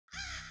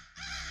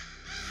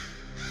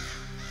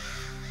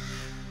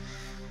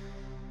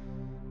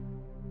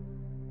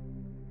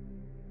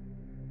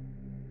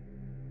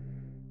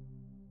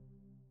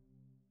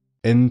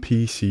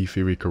NPC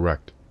theory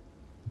correct.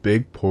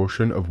 Big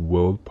portion of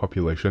world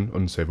population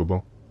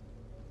unsavable.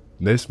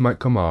 This might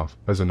come off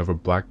as another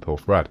black pill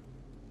thread,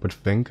 but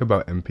think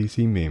about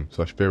NPC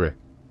meme/theory.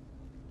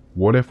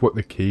 What if what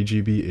the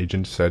KGB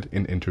agent said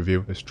in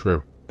interview is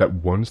true? That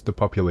once the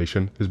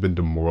population has been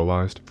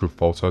demoralized through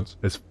falsehoods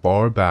as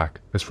far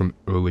back as from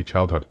early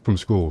childhood, from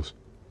schools,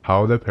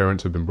 how their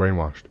parents have been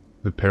brainwashed.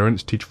 The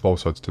parents teach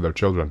falsehoods to their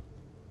children.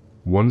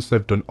 Once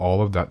they've done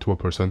all of that to a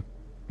person,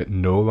 it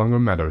no longer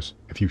matters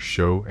if you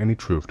show any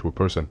truth to a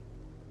person.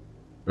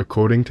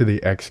 According to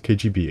the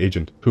ex-KGB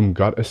agent whom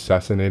got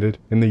assassinated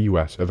in the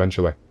US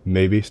eventually,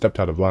 maybe stepped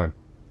out of line.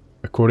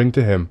 According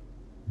to him,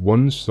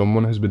 once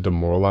someone has been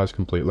demoralized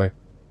completely,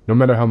 no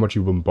matter how much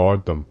you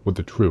bombard them with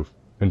the truth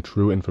and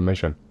true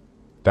information,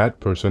 that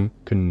person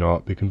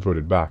cannot be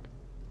converted back.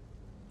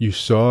 You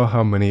saw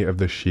how many of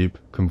the sheep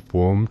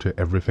conform to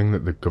everything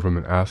that the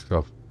government asks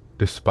of,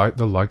 despite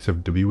the likes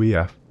of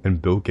WEF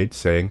and Bill Gates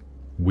saying,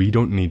 "We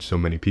don't need so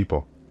many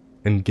people,"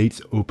 and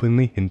Gates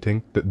openly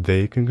hinting that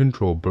they can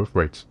control birth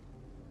rates.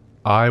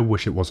 I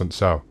wish it wasn't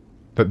so,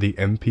 that the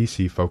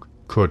NPC folk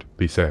could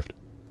be saved.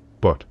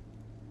 But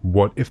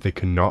what if they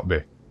cannot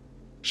be?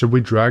 Should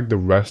we drag the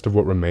rest of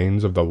what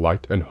remains of the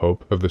light and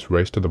hope of this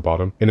race to the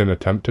bottom in an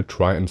attempt to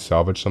try and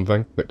salvage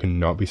something that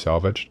cannot be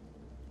salvaged?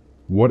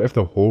 What if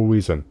the whole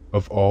reason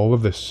of all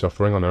of this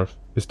suffering on Earth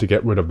is to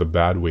get rid of the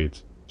bad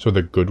weeds, so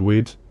the good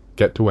weeds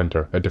get to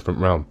enter a different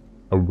realm,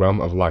 a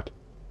realm of light?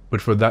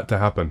 But for that to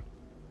happen,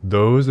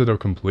 those that are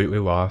completely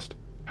lost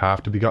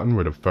have to be gotten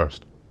rid of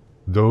first.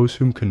 Those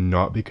whom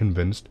cannot be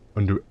convinced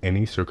under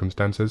any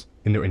circumstances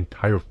in their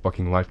entire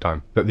fucking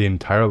lifetime that the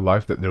entire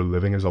life that they're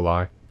living is a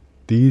lie.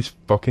 These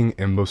fucking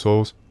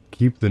imbeciles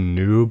keep the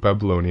new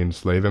Babylonian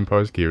slave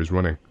empire's gears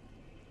running.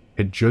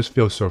 It just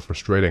feels so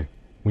frustrating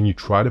when you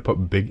try to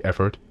put big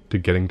effort to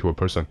getting to a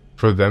person,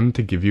 for them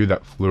to give you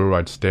that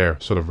fluoride stare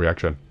sort of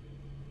reaction.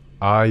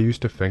 I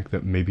used to think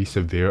that maybe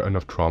severe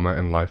enough trauma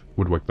in life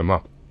would wake them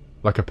up,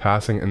 like a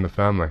passing in the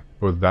family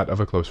or that of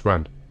a close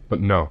friend, but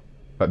no,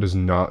 that does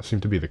not seem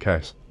to be the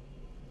case.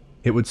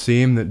 It would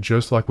seem that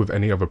just like with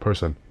any other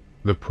person,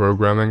 the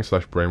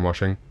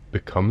programming/brainwashing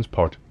becomes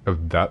part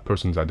of that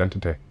person's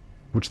identity,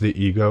 which the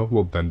ego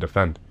will then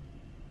defend.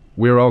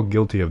 We're all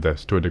guilty of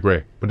this to a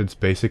degree, but it's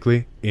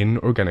basically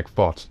inorganic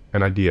thoughts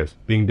and ideas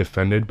being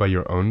defended by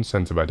your own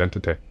sense of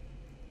identity.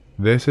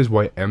 This is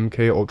why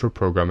MK Ultra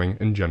programming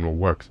in general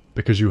works,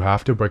 because you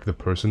have to break the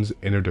person's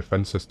inner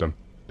defense system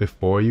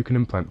before you can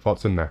implant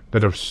thoughts in there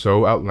that are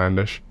so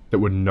outlandish that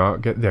would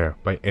not get there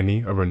by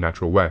any other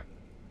natural way.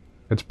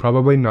 It's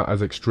probably not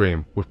as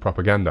extreme with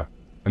propaganda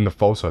and the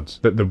falsehoods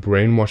that the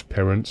brainwashed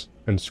parents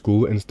and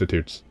school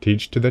institutes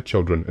teach to their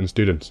children and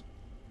students,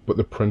 but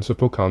the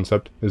principal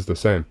concept is the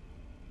same.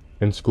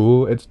 In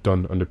school, it's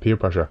done under peer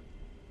pressure.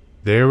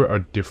 There are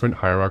different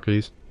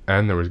hierarchies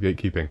and there is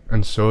gatekeeping,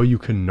 and so you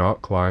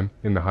cannot climb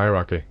in the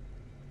hierarchy.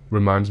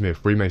 Reminds me of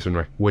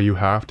Freemasonry, where you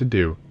have to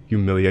do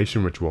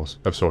humiliation rituals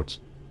of sorts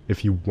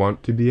if you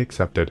want to be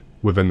accepted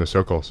within the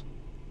circles.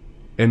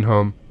 In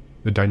home,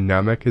 the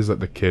dynamic is that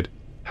the kid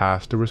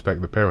has to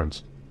respect the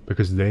parents,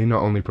 because they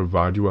not only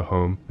provide you a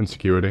home and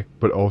security,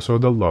 but also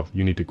the love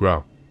you need to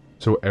grow.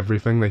 So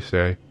everything they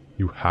say,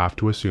 you have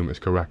to assume is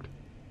correct.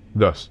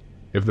 Thus,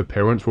 if the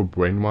parents were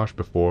brainwashed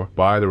before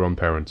by their own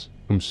parents,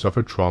 whom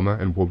suffered trauma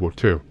in World War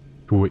II,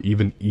 who were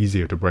even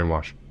easier to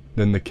brainwash,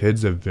 then the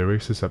kids are very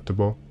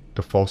susceptible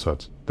to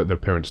falsehoods that their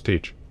parents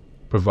teach,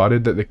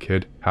 provided that the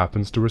kid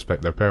happens to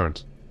respect their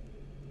parents.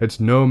 It's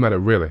no matter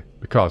really,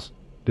 because,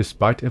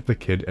 despite if the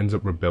kid ends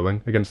up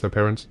rebelling against their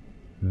parents,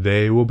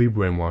 they will be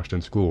brainwashed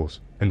in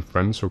schools and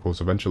friend circles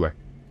eventually,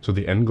 so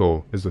the end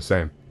goal is the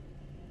same.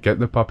 Get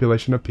the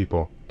population of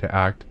people to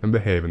act and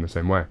behave in the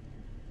same way.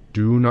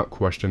 Do not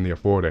question the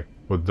authority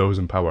or those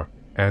in power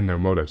and their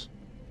motives.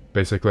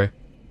 Basically,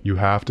 you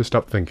have to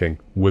stop thinking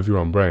with your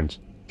own brains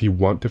if you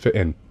want to fit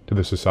in to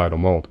the societal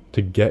mold,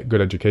 to get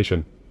good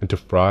education, and to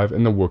thrive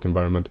in the work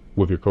environment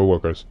with your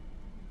co-workers.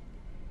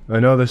 I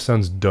know this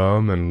sounds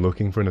dumb and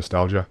looking for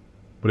nostalgia,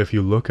 but if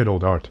you look at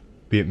old art,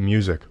 be it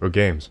music or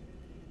games,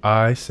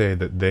 I say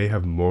that they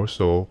have more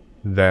soul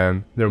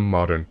than their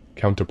modern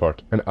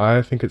counterpart, and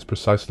I think it's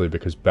precisely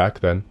because back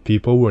then,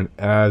 people weren't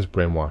as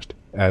brainwashed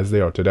as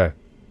they are today.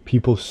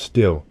 People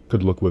still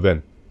could look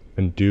within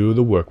and do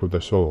the work with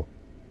their soul,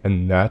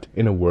 and that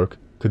inner work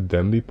could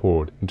then be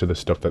poured into the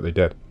stuff that they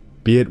did.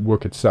 Be it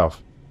work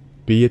itself,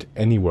 be it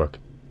any work,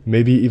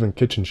 maybe even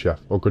kitchen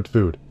chef or good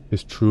food,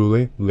 is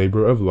truly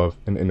labor of love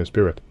and inner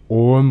spirit.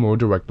 Or more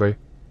directly,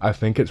 I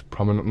think it's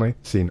prominently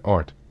seen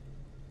art.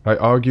 I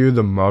argue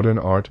the modern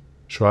art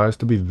tries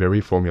to be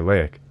very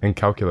formulaic and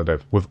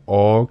calculative with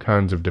all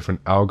kinds of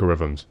different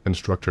algorithms and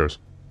structures,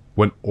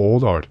 when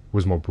old art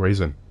was more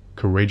brazen,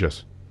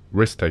 courageous,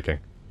 risk-taking.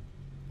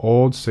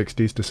 Old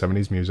 60s to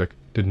 70s music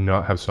did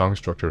not have song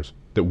structures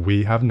that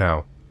we have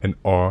now in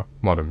our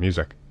modern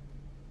music.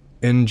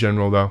 In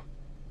general though,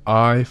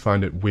 I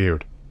find it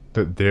weird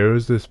that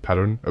there's this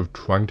pattern of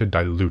trying to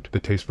dilute the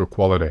taste for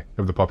quality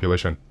of the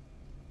population.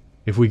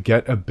 If we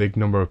get a big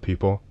number of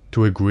people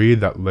to agree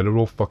that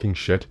literal fucking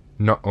shit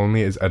not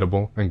only is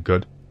edible and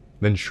good,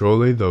 then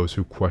surely those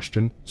who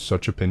question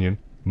such opinion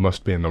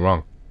must be in the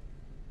wrong.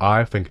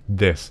 I think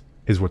this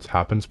is what's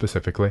happened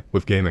specifically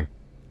with gaming.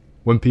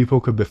 When people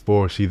could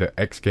before see that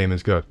X game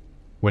is good,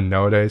 when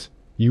nowadays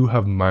you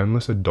have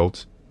mindless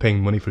adults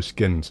paying money for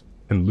skins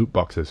and loot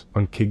boxes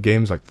on kid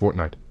games like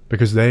Fortnite,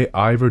 because they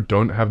either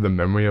don't have the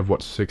memory of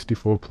what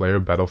 64-player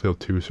Battlefield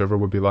 2 server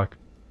would be like,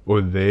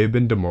 or they've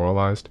been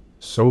demoralized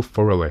so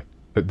thoroughly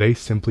that they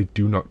simply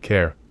do not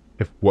care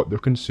if what they're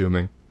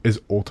consuming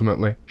is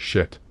ultimately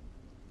shit.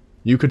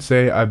 You could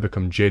say I've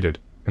become jaded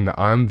and that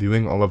I'm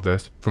viewing all of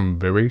this from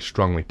very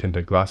strongly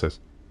tinted glasses,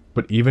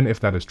 but even if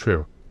that is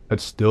true, that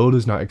still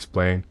does not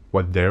explain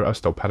why there are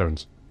still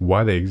patterns,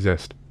 why they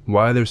exist,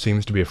 why there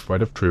seems to be a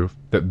thread of truth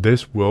that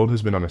this world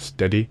has been on a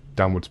steady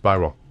downward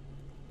spiral,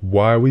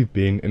 why we've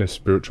been in a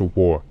spiritual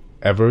war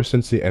ever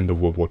since the end of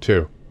World War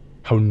II,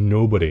 how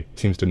nobody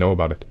seems to know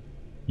about it.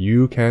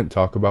 You can't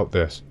talk about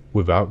this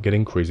without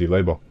getting crazy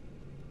label.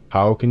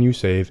 How can you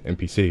save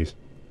NPCs?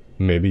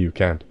 Maybe you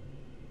can't.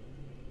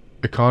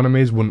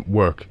 Economies wouldn't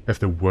work if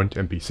there weren't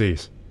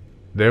NPCs.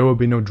 There would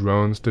be no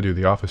drones to do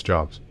the office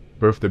jobs,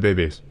 birth the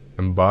babies,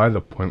 and buy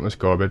the pointless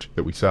garbage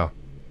that we sell.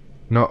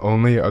 Not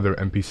only are there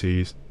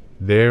NPCs,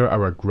 there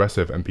are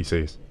aggressive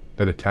NPCs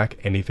that attack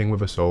anything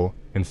with a soul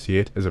and see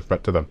it as a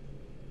threat to them.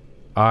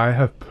 I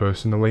have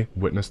personally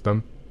witnessed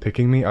them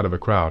picking me out of a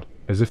crowd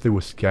as if they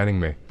were scanning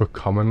me for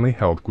commonly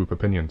held group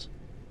opinions.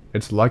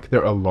 It's like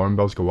their alarm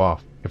bells go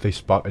off if they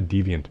spot a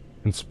deviant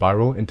and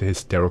spiral into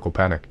hysterical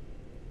panic.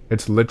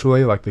 It's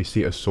literally like they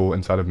see a soul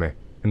inside of me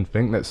and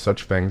think that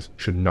such things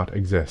should not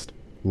exist,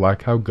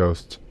 like how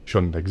ghosts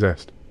shouldn't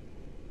exist.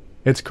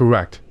 It's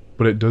correct,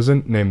 but it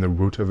doesn't name the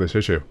root of this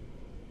issue.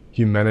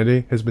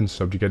 Humanity has been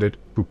subjugated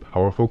through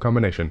powerful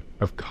combination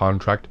of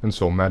contract and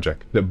soul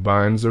magic that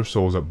binds their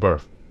souls at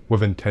birth,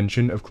 with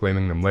intention of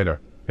claiming them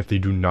later if they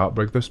do not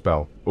break the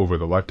spell over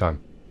the lifetime.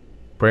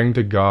 Praying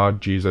to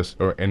God, Jesus,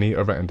 or any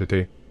other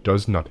entity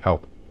does not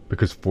help,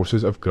 because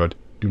forces of good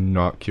do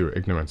not cure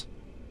ignorance.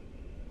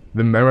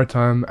 The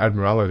Maritime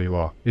Admiralty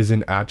Law is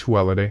in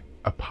actuality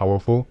a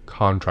powerful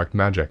contract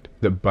magic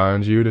that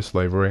binds you to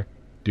slavery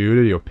due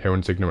to your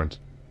parents' ignorance.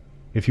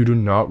 If you do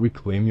not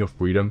reclaim your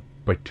freedom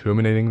by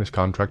terminating this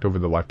contract over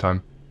the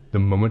lifetime, the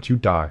moment you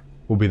die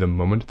will be the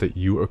moment that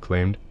you are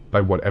claimed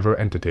by whatever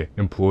entity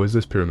employs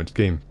this pyramid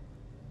scheme.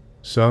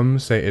 Some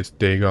say it's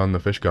Dagon the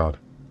fish god,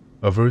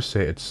 others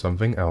say it's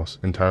something else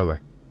entirely.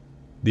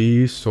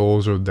 These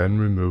souls are then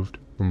removed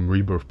from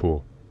rebirth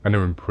pool and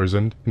are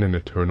imprisoned in an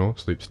eternal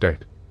sleep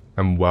state,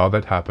 and while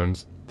that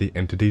happens, the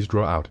entities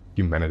draw out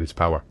humanity's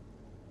power.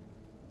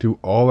 To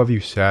all of you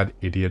sad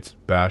idiots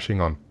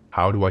bashing on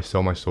how do I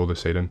sell my soul to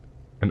Satan,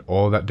 and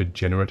all that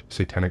degenerate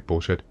satanic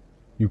bullshit,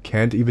 you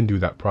can't even do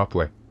that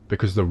properly,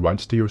 because the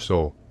rights to your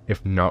soul,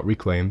 if not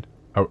reclaimed,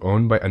 are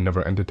owned by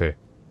another entity,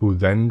 who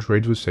then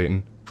trades with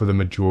Satan for the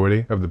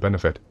majority of the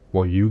benefit,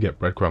 while you get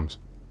breadcrumbs.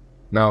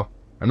 Now,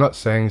 I'm not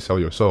saying sell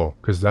your soul,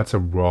 because that's a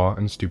raw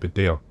and stupid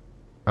deal.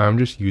 I'm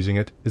just using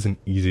it as an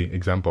easy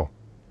example.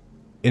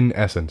 In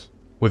essence,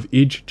 with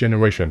each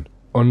generation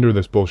under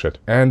this bullshit,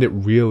 and it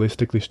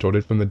realistically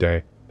started from the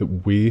day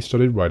that we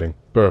started writing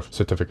birth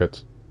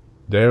certificates,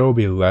 there will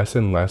be less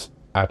and less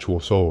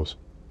actual souls,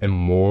 and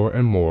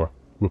more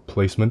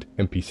replacement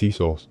NPC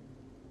souls.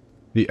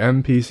 The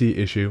NPC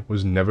issue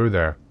was never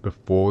there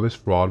before this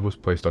fraud was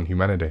placed on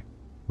humanity,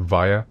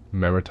 via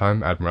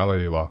Maritime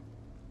Admiralty Law.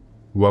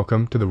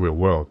 Welcome to the real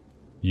world.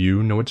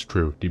 You know it's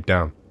true deep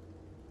down.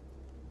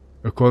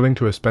 According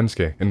to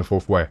Ouspensky in The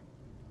Fourth Way,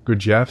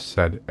 Gurdjieff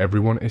said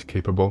everyone is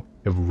capable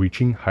of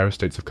reaching higher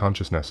states of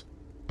consciousness,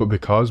 but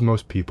because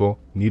most people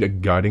need a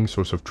guiding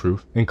source of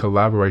truth in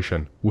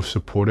collaboration with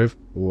supportive,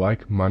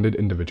 like-minded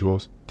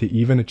individuals to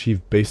even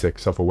achieve basic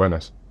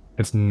self-awareness,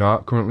 it's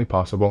not currently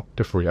possible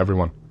to free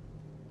everyone.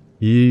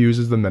 He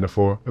uses the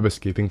metaphor of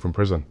escaping from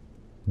prison,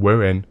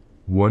 wherein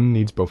one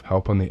needs both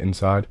help on the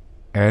inside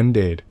and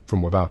aid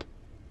from without.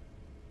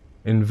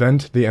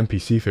 Invent the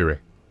NPC theory.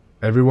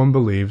 Everyone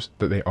believes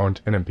that they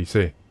aren't an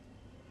NPC.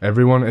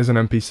 Everyone is an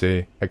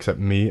NPC except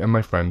me and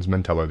my friend's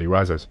mentality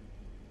rises.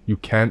 You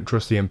can't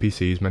trust the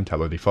NPC's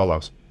mentality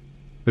follows.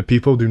 The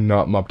people do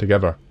not mob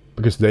together,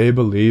 because they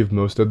believe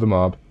most of the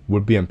mob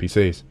would be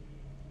NPCs.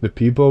 The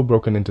people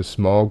broken into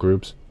small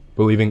groups,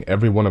 believing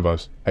every one of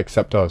us,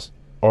 except us,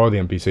 are the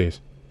NPCs,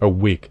 are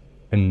weak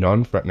and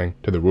non-threatening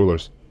to the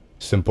rulers.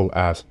 Simple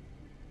as.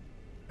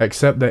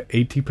 Except that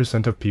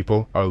 80% of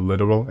people are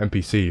literal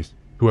NPCs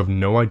who have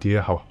no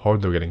idea how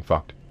hard they're getting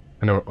fucked,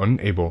 and are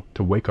unable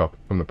to wake up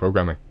from the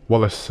programming,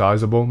 while a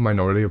sizable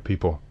minority of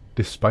people,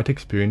 despite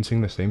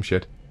experiencing the same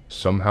shit,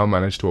 somehow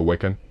manage to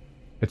awaken.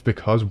 It's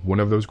because one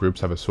of those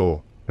groups have a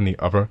soul, and the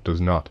other does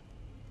not.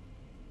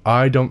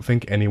 I don't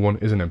think anyone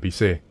is an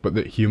NPC, but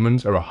that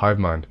humans are a hive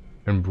mind,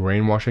 and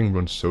brainwashing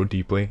runs so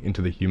deeply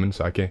into the human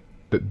psyche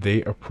that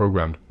they are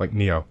programmed like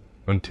Neo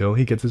until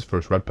he gets his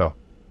first red pill.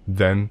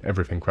 Then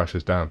everything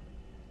crashes down.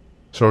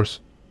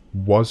 Source: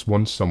 was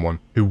once someone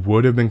who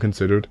would have been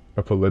considered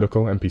a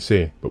political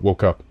NPC, but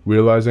woke up,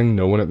 realizing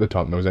no one at the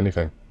top knows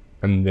anything.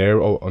 and they're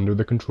all under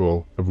the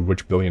control of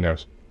rich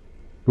billionaires,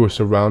 who are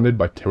surrounded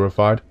by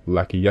terrified,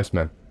 lackey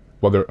yes-men,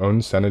 while their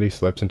own sanity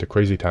slips into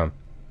crazy town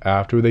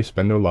after they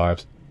spend their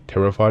lives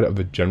terrified of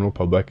the general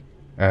public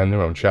and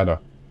their own shadow.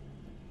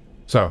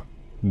 So,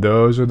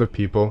 those are the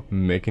people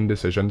making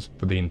decisions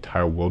for the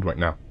entire world right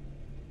now.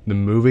 The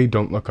movie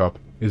Don't Look Up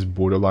is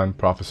borderline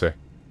prophecy.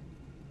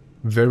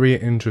 Very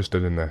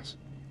interested in this,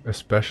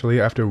 especially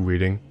after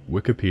reading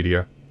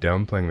Wikipedia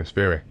downplaying this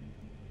theory.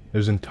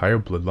 There's entire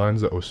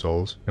bloodlines that owe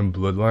souls, and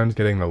bloodlines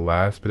getting the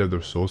last bit of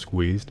their soul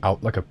squeezed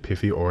out like a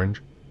piffy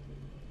orange.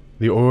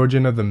 The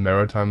origin of the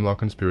maritime law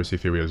conspiracy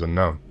theory is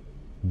unknown,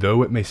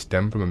 though it may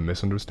stem from a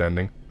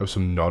misunderstanding of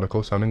some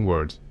nautical-sounding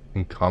words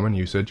in common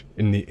usage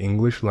in the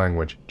English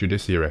language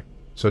judiciary,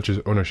 such as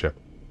ownership,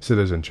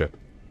 citizenship,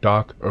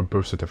 doc, or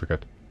birth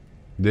certificate.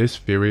 This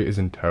theory is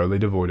entirely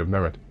devoid of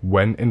merit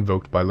when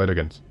invoked by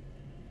litigants.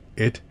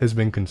 It has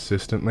been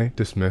consistently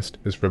dismissed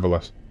as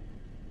frivolous.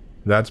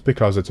 That's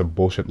because it's a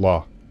bullshit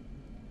law.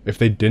 If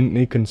they didn't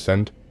need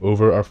consent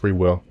over our free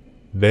will,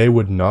 they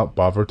would not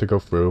bother to go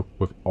through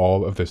with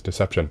all of this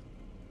deception.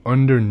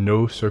 Under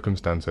no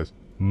circumstances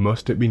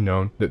must it be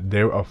known that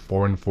there are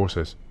foreign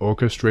forces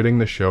orchestrating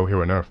the show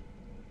here on Earth.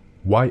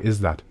 Why is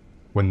that,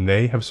 when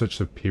they have such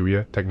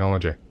superior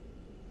technology?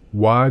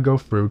 Why go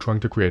through trying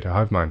to create a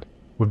hive mind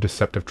with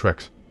deceptive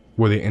tricks,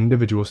 where the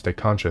individuals stay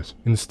conscious,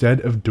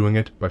 instead of doing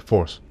it by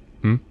force?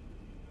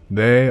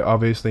 They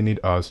obviously need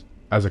us,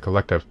 as a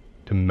collective,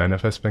 to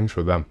manifest things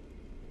for them.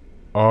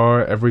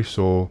 Our every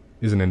soul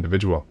is an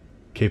individual,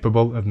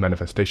 capable of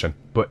manifestation,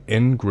 but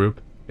in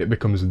group it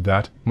becomes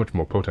that much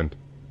more potent.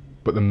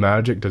 But the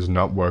magic does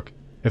not work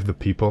if the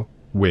people,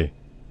 we,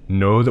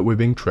 know that we're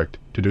being tricked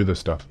to do this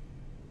stuff.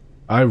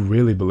 I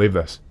really believe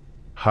this.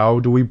 How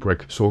do we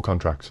break soul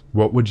contracts?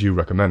 What would you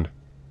recommend?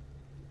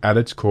 At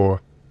its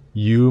core,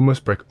 you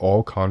must break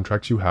all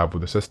contracts you have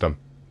with the system,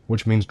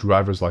 which means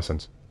driver's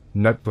license,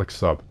 Netflix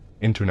sub,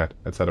 internet,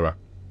 etc.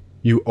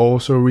 You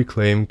also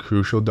reclaim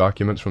crucial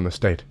documents from the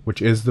state,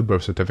 which is the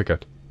birth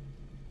certificate.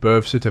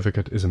 Birth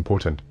certificate is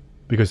important,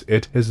 because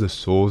it is the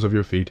soles of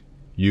your feet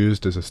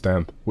used as a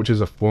stamp, which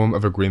is a form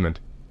of agreement,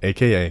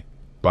 aka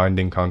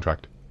binding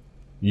contract.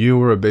 You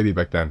were a baby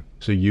back then,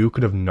 so you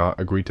could have not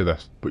agreed to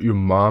this, but your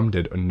mom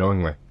did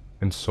unknowingly,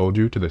 and sold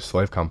you to the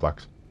slave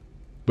complex.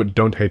 But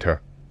don't hate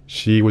her.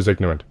 She was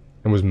ignorant,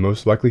 and was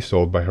most likely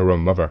sold by her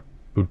own mother,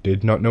 who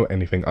did not know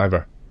anything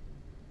either.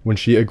 When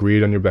she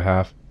agreed on your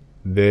behalf,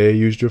 they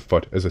used your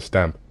foot as a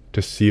stamp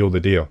to seal the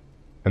deal,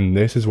 and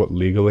this is what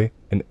legally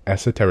and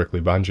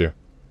esoterically binds you.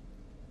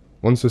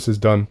 Once this is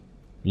done,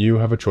 you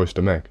have a choice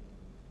to make.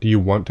 Do you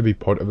want to be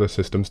part of the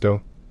system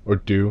still, or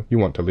do you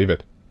want to leave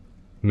it?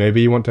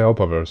 Maybe you want to help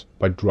others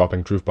by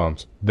dropping truth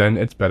bombs. Then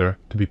it's better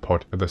to be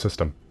part of the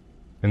system.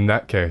 In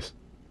that case,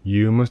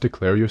 you must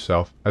declare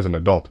yourself as an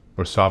adult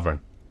or sovereign,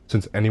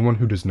 since anyone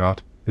who does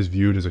not is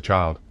viewed as a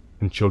child,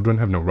 and children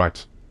have no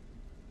rights.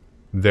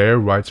 Their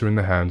rights are in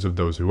the hands of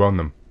those who own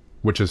them,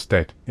 which is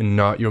state, and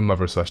not your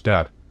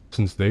mother/dad,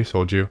 since they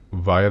sold you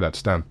via that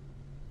stamp.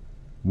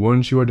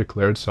 Once you are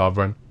declared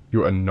sovereign,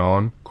 you're a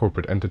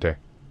non-corporate entity,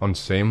 on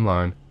same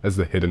line as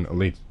the hidden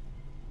elite.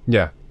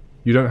 Yeah,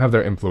 you don't have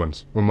their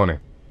influence or money,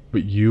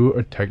 but you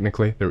are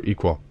technically their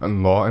equal,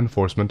 and law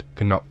enforcement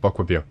cannot fuck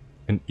with you,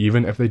 and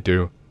even if they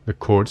do, the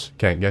courts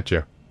can't get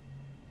you.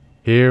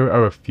 Here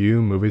are a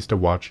few movies to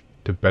watch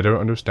to better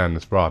understand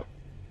this fraud.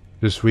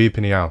 Je suis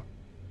Peniel,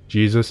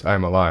 Jesus, I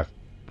Am Alive,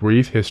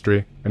 brief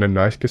history and a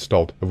nice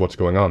gestalt of what's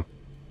going on.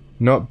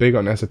 Not big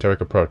on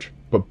esoteric approach,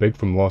 but big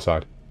from law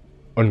side.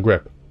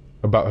 Ungrip,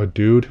 about a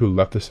dude who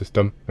left the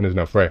system and is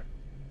now free.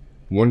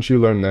 Once you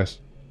learn this,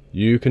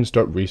 you can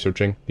start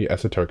researching the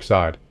esoteric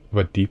side of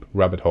a deep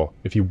rabbit hole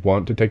if you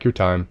want to take your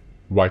time,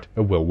 write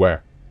a will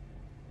where.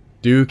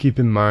 Do keep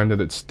in mind that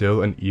it's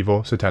still an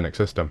evil satanic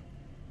system.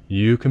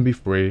 You can be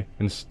free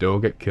and still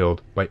get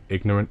killed by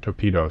ignorant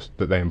torpedoes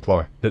that they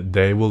employ, that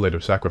they will later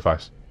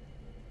sacrifice.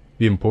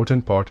 The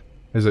important part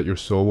is that your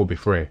soul will be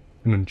free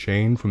and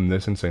unchained from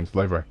this insane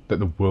slavery that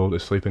the world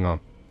is sleeping on.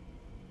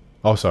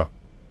 Also,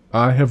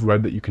 I have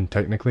read that you can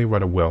technically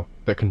write a will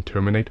that can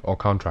terminate all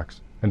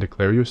contracts and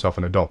declare yourself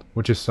an adult,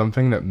 which is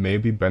something that may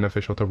be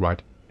beneficial to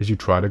write as you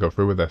try to go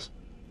through with this.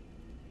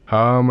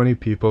 How many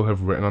people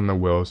have written on their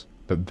wills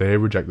that they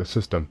reject the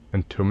system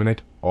and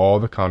terminate all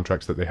the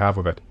contracts that they have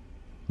with it?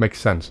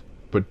 Makes sense,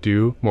 but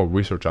do more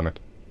research on it.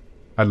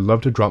 I'd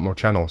love to drop more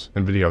channels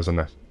and videos on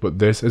this, but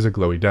this is a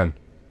glowy den.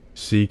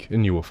 Seek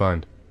and you will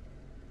find.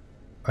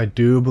 I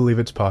do believe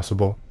it's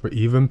possible for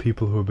even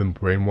people who have been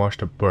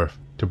brainwashed at birth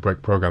to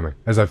break programming,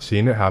 as I've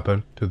seen it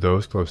happen to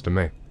those close to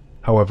me.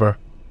 However,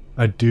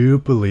 I do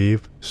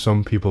believe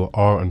some people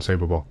are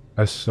unsavable,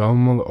 as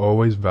some will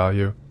always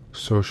value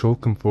social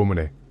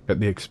conformity at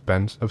the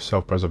expense of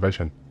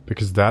self-preservation,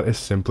 because that is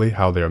simply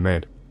how they are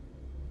made.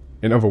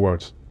 In other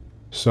words,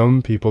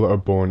 some people are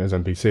born as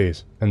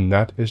NPCs, and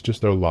that is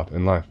just their lot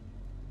in life.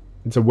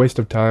 It's a waste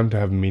of time to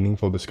have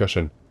meaningful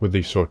discussion with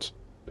these sorts,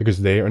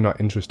 because they are not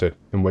interested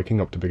in waking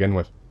up to begin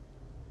with.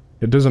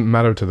 It doesn't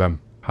matter to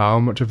them how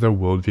much of their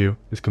worldview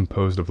is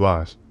composed of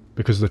lies.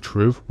 because the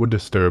truth would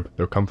disturb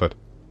their comfort.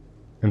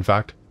 In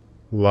fact,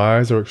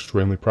 lies are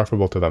extremely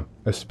preferable to them,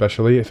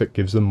 especially if it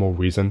gives them more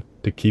reason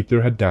to keep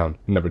their head down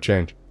and never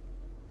change.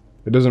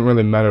 It doesn't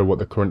really matter what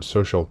the current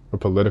social or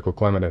political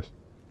climate is.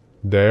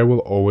 There will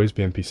always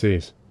be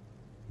NPCs.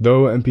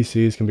 Though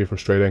NPCs can be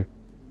frustrating,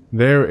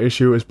 their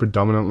issue is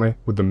predominantly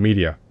with the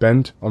media,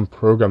 bent on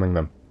programming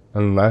them,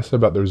 and less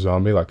about their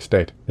zombie-like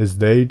state, as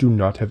they do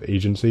not have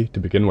agency to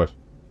begin with.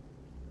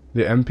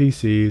 The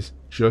NPCs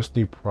just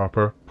need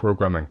proper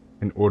programming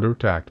in order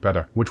to act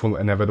better, which will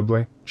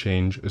inevitably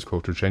change as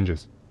culture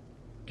changes.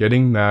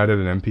 Getting mad at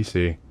an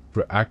NPC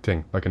for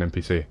acting like an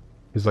NPC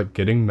is like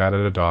getting mad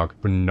at a dog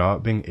for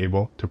not being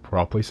able to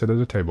properly sit at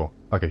a table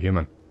like a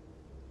human.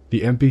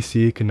 The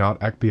NPC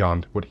cannot act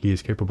beyond what he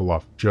is capable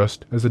of,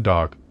 just as a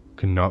dog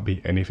cannot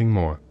be anything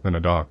more than a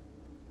dog.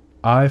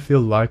 I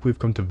feel like we've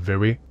come to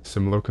very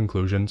similar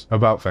conclusions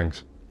about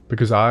things,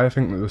 because I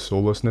think that the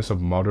soullessness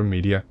of modern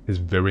media is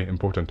very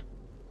important.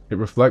 It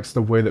reflects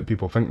the way that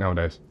people think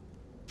nowadays.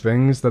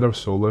 Things that are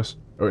soulless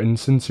are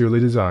insincerely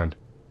designed,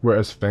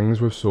 whereas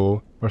things with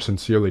soul are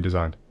sincerely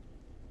designed.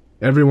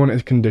 Everyone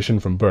is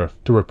conditioned from birth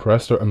to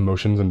repress their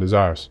emotions and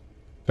desires.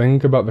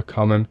 Think about the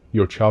common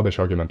 "you're childish"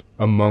 argument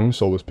among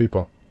soulless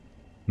people.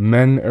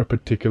 Men are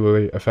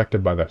particularly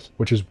affected by this,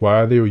 which is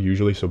why they are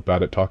usually so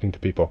bad at talking to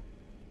people.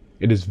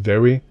 It is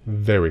very,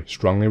 very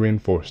strongly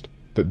reinforced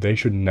that they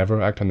should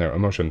never act on their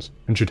emotions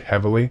and should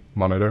heavily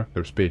monitor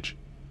their speech.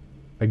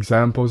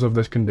 Examples of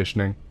this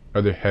conditioning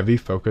are the heavy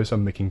focus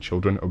on making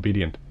children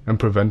obedient and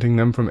preventing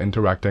them from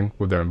interacting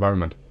with their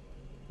environment.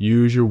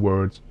 Use your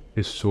words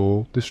is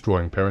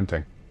soul-destroying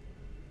parenting.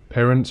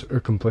 Parents are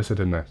complicit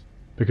in this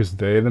because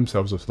they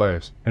themselves are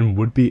slaves and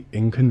would be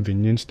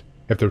inconvenienced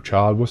if their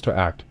child was to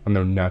act on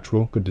their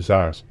natural good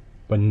desires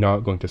by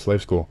not going to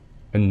slave school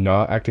and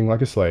not acting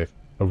like a slave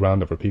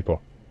around other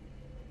people.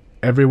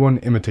 Everyone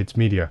imitates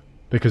media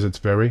because it's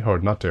very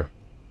hard not to.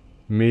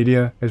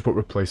 Media is what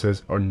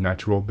replaces our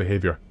natural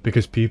behavior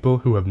because people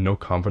who have no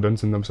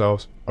confidence in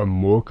themselves are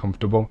more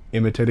comfortable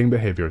imitating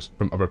behaviors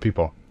from other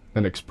people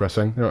than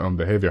expressing their own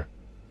behavior.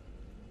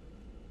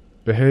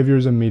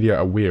 Behaviors in media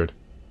are weird,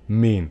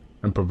 mean,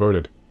 and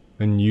perverted,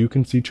 and you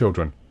can see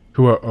children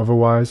who are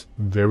otherwise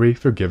very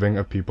forgiving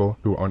of people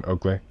who aren't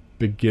ugly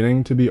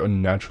beginning to be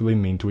unnaturally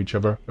mean to each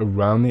other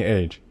around the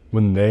age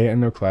when they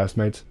and their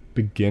classmates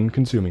begin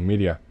consuming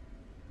media.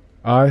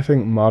 I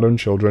think modern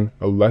children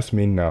are less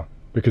mean now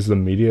because the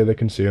media they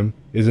consume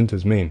isn't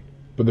as mean,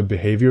 but the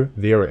behavior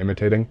they are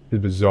imitating is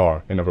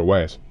bizarre in other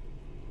ways.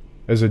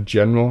 As a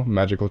general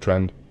magical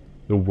trend,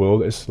 the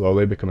world is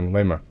slowly becoming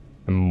lamer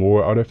and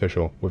more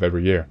artificial with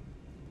every year.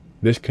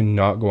 This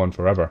cannot go on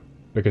forever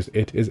because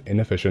it is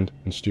inefficient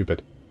and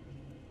stupid.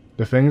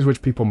 The things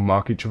which people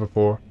mock each other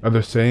for are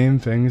the same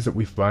things that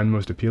we find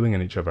most appealing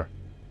in each other.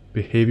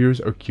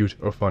 Behaviors are cute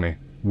or funny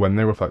when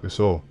they reflect the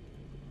soul.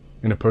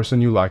 In a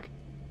person you like,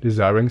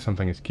 desiring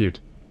something is cute.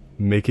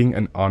 Making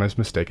an honest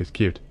mistake is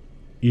cute.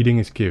 Eating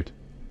is cute.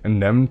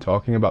 And them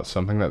talking about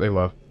something that they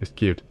love is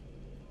cute.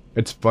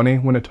 It's funny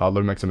when a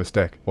toddler makes a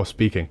mistake while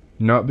speaking,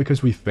 not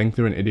because we think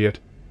they're an idiot,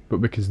 but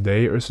because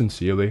they are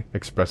sincerely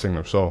expressing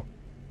their soul.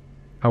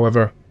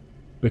 However,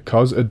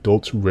 because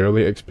adults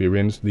rarely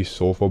experience these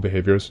soulful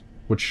behaviors,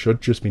 which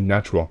should just be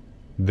natural,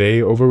 they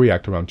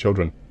overreact around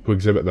children who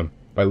exhibit them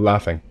by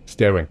laughing,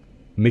 staring,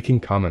 making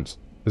comments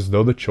as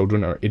though the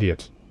children are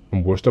idiots,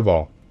 and worst of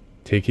all,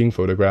 taking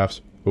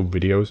photographs or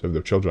videos of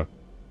their children.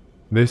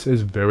 This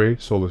is very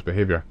soulless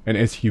behavior and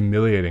is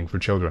humiliating for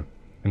children,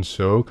 and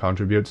so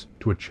contributes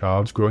to a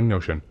child's growing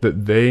notion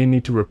that they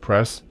need to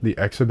repress the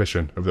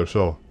exhibition of their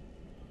soul.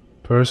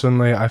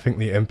 Personally, I think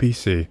the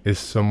NPC is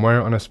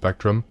somewhere on a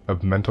spectrum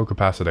of mental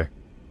capacity,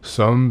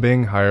 some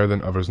being higher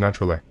than others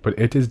naturally, but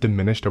it is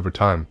diminished over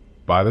time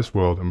by this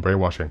world and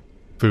brainwashing,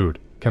 food,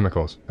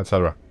 chemicals,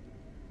 etc.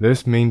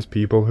 This means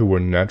people who were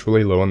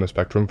naturally low on the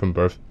spectrum from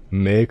birth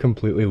may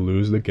completely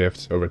lose the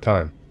gifts over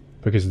time,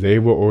 because they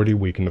were already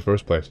weak in the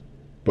first place,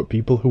 but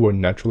people who were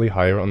naturally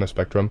higher on the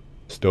spectrum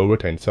still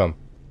retain some.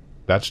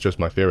 That's just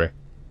my theory.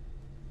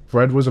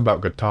 Fred was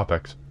about good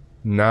topics.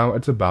 Now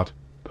it's about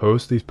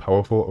post these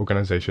powerful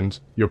organizations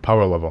your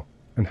power level,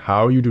 and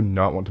how you do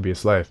not want to be a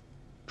slave,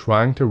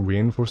 trying to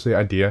reinforce the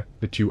idea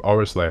that you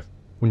are a slave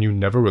when you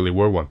never really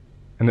were one,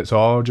 and it's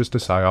all just a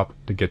psyop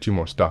to get you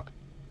more stuck.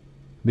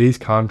 These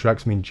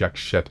contracts mean jack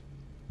shit.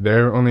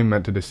 They're only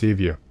meant to deceive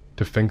you,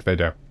 to think they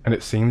do, and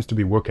it seems to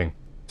be working,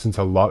 since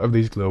a lot of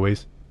these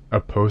glowies are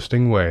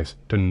posting ways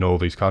to null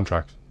these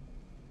contracts.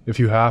 If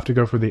you have to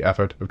go through the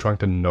effort of trying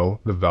to null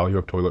the value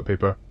of toilet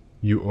paper,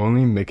 you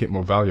only make it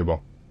more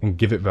valuable, and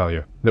give it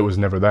value that was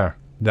never there.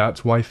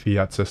 That's why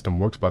fiat system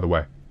works, by the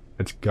way.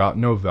 It's got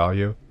no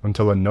value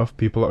until enough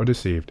people are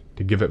deceived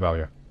to give it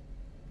value.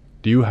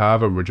 Do you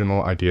have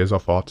original ideas or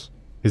thoughts?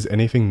 Is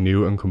anything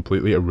new and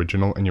completely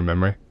original in your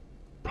memory?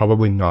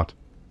 Probably not,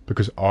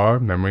 because our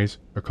memories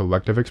are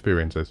collective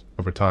experiences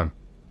over time.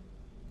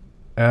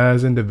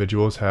 As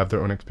individuals have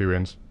their own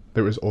experience,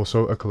 there is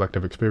also a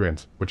collective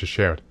experience which is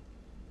shared.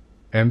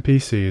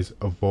 NPCs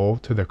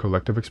evolve to their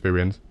collective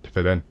experience to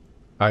fit in,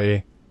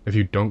 i.e., if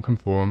you don't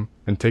conform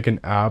and take an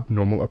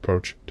abnormal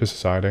approach to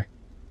society,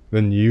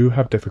 then you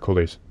have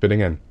difficulties fitting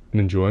in and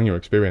enjoying your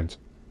experience.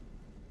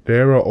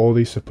 There are all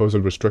these supposed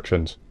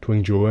restrictions to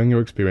enjoying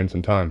your experience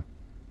in time.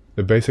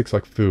 The basics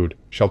like food,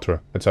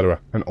 shelter, etc.,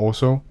 and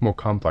also more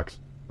complex,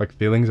 like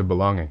feelings of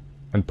belonging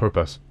and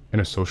purpose in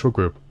a social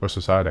group or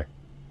society.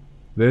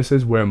 This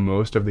is where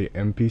most of the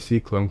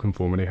NPC clone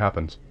conformity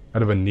happens,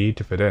 out of a need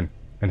to fit in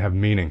and have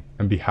meaning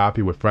and be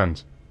happy with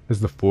friends,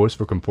 as the force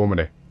for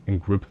conformity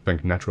and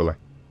groupthink naturally.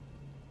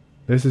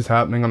 This is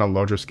happening on a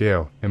larger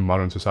scale in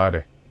modern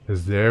society,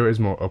 as there is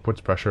more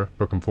upwards pressure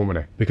for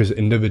conformity because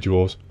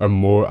individuals are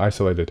more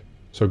isolated,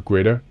 so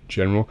greater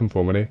general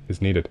conformity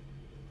is needed.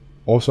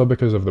 Also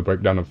because of the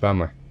breakdown of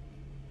family.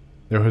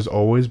 There has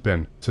always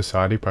been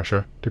society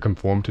pressure to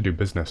conform to do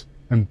business,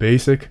 and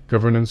basic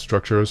governance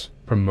structures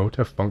promote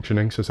a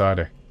functioning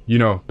society. You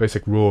know,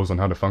 basic rules on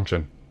how to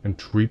function and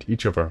treat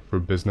each other for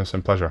business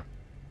and pleasure.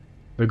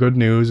 The good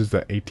news is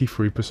that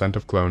 83%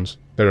 of clones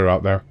that are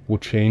out there will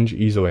change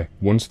easily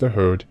once the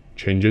herd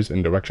changes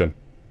in direction.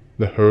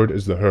 The herd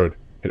is the herd,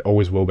 it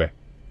always will be.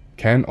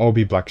 Can't all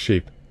be black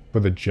sheep for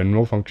the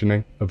general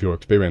functioning of your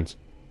experience.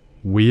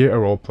 We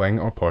are all playing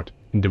our part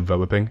in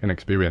developing an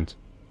experience.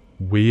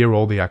 We are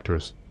all the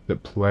actors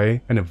that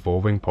play an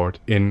evolving part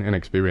in an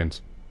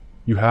experience.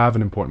 You have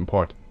an important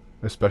part,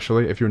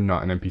 especially if you're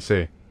not an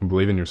NPC and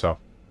believe in yourself.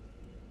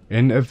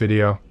 In a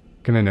video,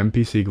 can an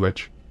NPC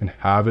glitch and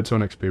have its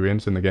own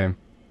experience in the game?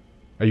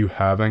 Are you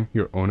having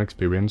your own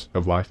experience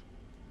of life?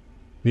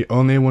 The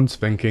only ones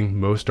thinking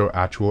most are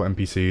actual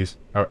NPCs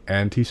are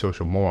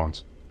antisocial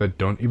morons that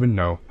don't even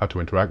know how to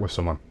interact with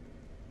someone.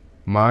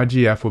 My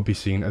GF will be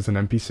seen as an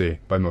NPC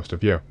by most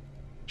of you.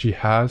 She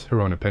has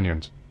her own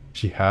opinions.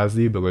 She has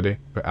the ability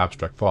for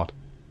abstract thought.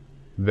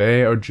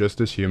 They are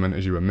just as human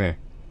as you and me.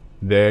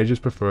 They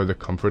just prefer the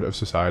comfort of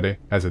society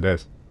as it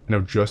is, and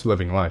are just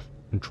living life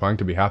and trying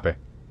to be happy.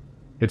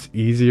 It's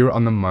easier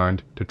on the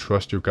mind to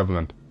trust your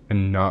government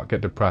and not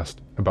get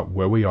depressed about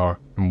where we are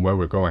and where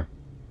we're going.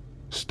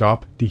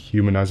 Stop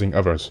dehumanizing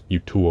others, you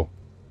tool.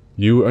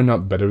 You are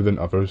not better than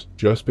others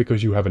just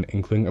because you have an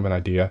inkling of an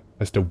idea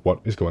as to what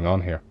is going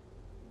on here.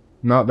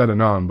 Not that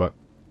Anon, but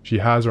she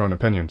has her own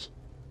opinions.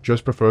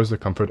 Just prefers the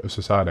comfort of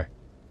society.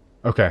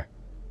 Okay,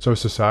 so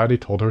society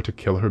told her to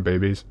kill her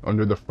babies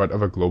under the threat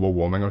of a global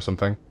warming or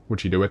something.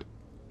 Would she do it?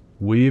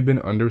 We've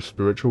been under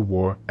spiritual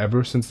war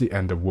ever since the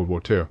end of World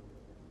War II.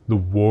 The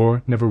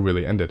war never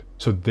really ended,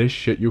 so this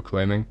shit you're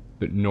claiming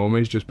that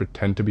normies just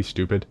pretend to be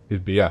stupid is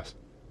BS.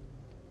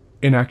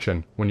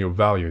 Inaction when your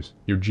values,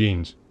 your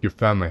genes, your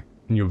family,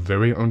 and your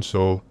very own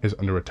soul is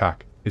under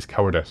attack is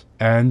cowardice,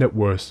 and at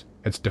worst,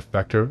 it's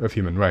defector of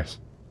human race.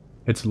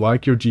 It's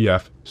like your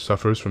GF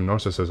suffers from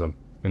narcissism,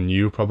 and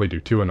you probably do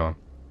too, Anon.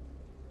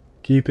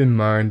 Keep in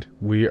mind,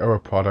 we are a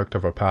product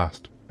of our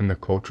past, and the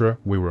culture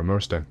we were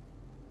immersed in.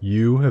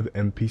 You have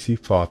NPC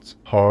thoughts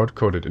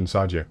hard-coded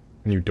inside you,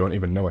 and you don't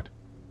even know it.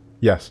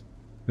 Yes,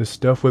 this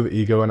stuff with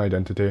ego and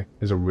identity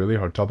is a really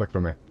hard topic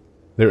for me.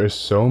 There is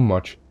so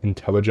much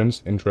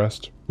intelligence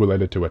interest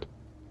related to it.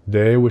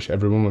 They wish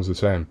everyone was the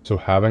same, so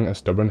having a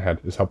stubborn head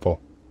is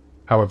helpful.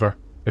 However,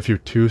 if you're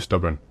too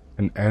stubborn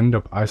and end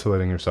up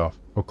isolating yourself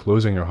or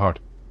closing your heart,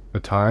 the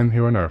time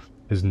here on Earth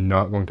is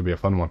not going to be a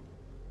fun one.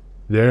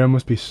 There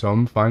must be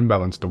some fine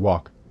balance to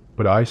walk,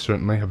 but I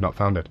certainly have not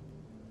found it.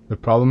 The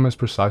problem is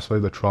precisely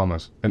the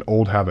traumas and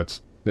old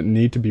habits that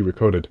need to be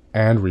recoded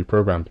and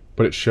reprogrammed,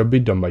 but it should be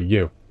done by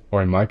you,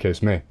 or in my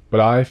case me. But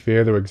I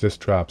fear there exist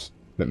traps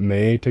that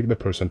may take the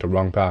person to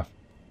wrong path.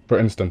 For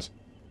instance,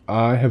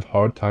 I have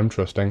hard time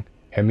trusting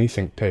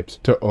hemi-sync tapes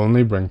to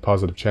only bring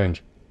positive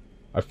change.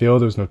 I feel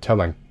there's no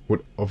telling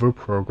what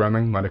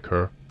over-programming might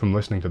occur from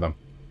listening to them.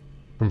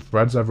 From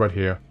threads I've read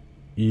here,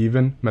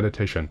 even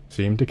meditation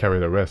seemed to carry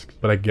the risks,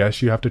 but I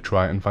guess you have to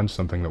try and find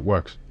something that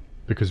works,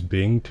 because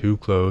being too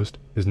closed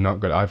is not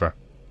good either.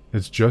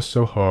 It's just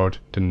so hard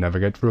to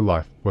navigate through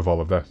life with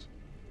all of this.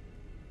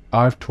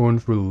 I've torn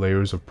through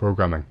layers of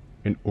programming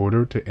in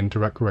order to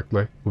interact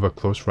correctly with a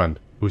close friend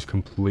who's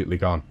completely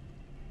gone.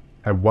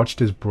 I watched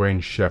his brain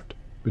shift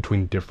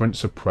between different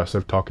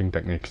suppressive talking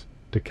techniques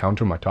to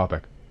counter my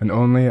topic, and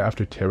only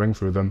after tearing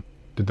through them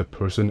did the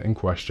person in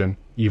question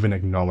even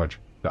acknowledge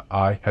that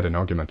I had an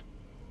argument.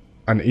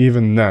 And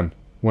even then,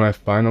 when I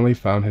finally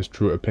found his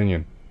true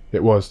opinion,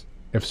 it was,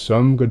 if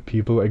some good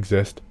people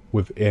exist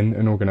within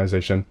an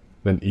organization,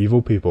 then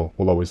evil people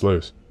will always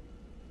lose.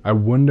 I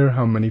wonder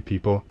how many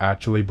people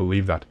actually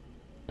believe that,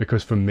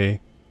 because for me,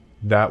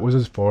 that was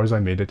as far as I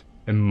made it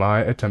in my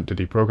attempt to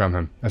deprogram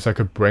him, as I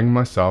could bring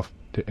myself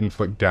to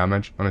inflict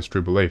damage on his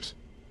true beliefs.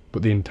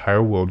 But the entire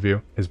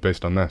worldview is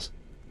based on this: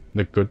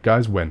 the good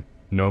guys win,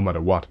 no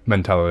matter what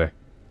mentality,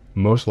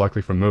 most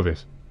likely from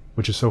movies,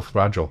 which is so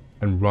fragile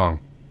and wrong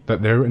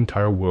that their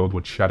entire world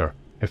would shatter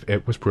if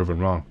it was proven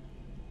wrong.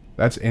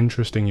 That's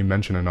interesting you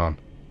mention Anon.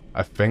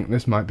 I think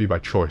this might be by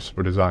choice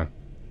or design.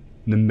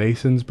 The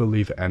Masons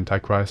believe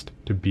Antichrist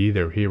to be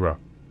their hero.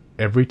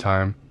 Every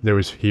time there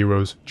is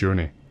hero's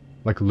journey,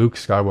 like Luke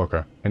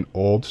Skywalker in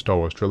old Star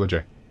Wars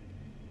trilogy.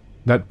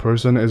 That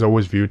person is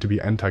always viewed to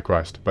be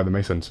Antichrist by the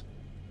Masons.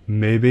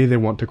 Maybe they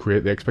want to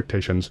create the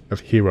expectations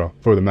of hero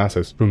for the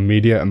masses through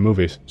media and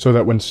movies, so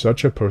that when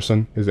such a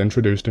person is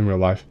introduced in real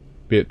life,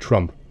 be it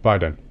Trump,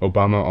 Biden,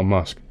 Obama, or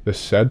Musk, the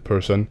said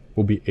person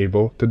will be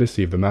able to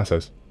deceive the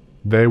masses.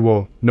 They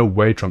will, no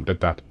way Trump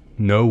did that,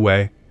 no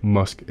way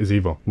Musk is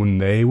evil, when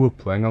they were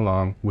playing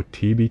along with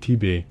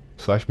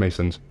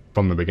TBTB/Masons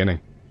from the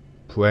beginning,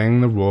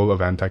 playing the role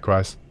of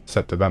Antichrist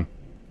set to them.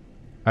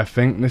 I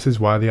think this is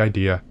why the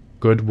idea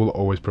good will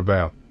always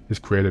prevail is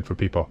created for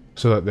people,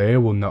 so that they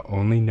will not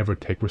only never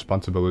take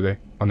responsibility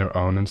on their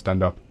own and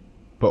stand up,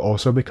 but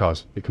also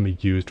because it can be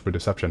used for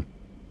deception.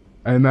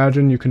 I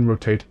imagine you can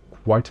rotate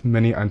quite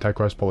many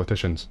Antichrist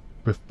politicians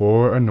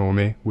before a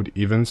normie would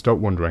even start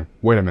wondering,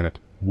 wait a minute,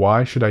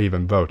 why should I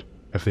even vote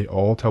if they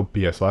all tell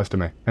BS lies to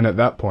me? And at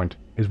that point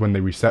is when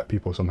they reset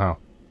people somehow,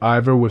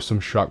 either with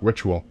some shock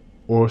ritual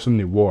or some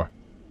new war.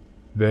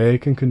 They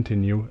can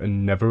continue a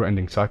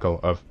never-ending cycle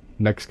of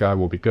next guy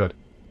will be good,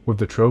 with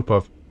the trope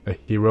of a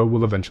hero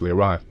will eventually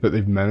arrive that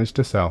they've managed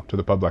to sell to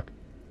the public.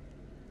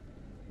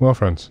 Well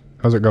friends,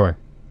 how's it going?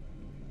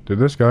 Did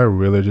this guy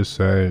really just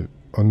say,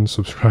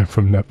 unsubscribe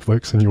from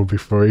Netflix and you'll be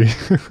free?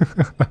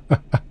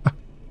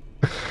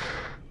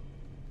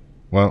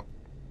 Well,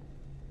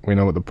 we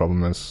know what the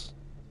problem is.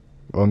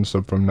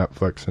 Unsub from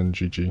Netflix and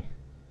GG.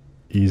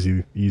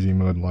 Easy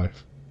mode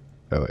life.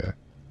 Hell yeah.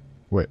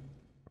 Wait.